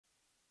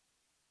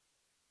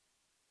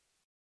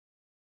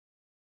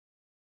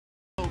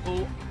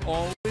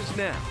all is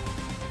now.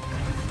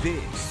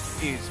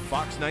 This is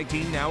Fox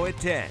 19 Now at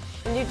 10.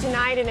 New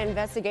tonight, an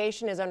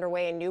investigation is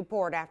underway in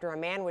Newport after a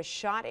man was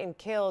shot and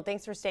killed.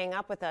 Thanks for staying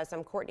up with us.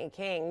 I'm Courtney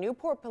King.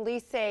 Newport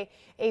police say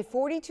a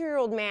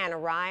 42-year-old man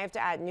arrived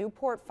at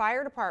Newport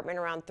Fire Department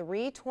around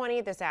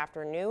 3:20 this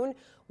afternoon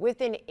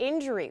with an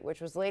injury,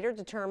 which was later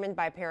determined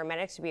by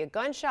paramedics to be a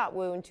gunshot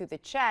wound to the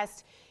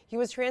chest. He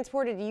was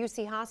transported to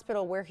UC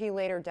Hospital where he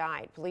later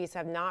died. Police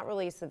have not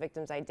released the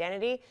victim's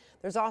identity.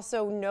 There's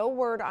also no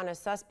word on a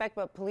suspect,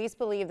 but police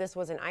believe this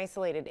was an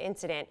isolated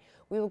incident.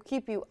 We will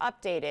keep you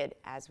updated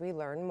as we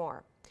learn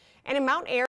more. And in Mount Airy,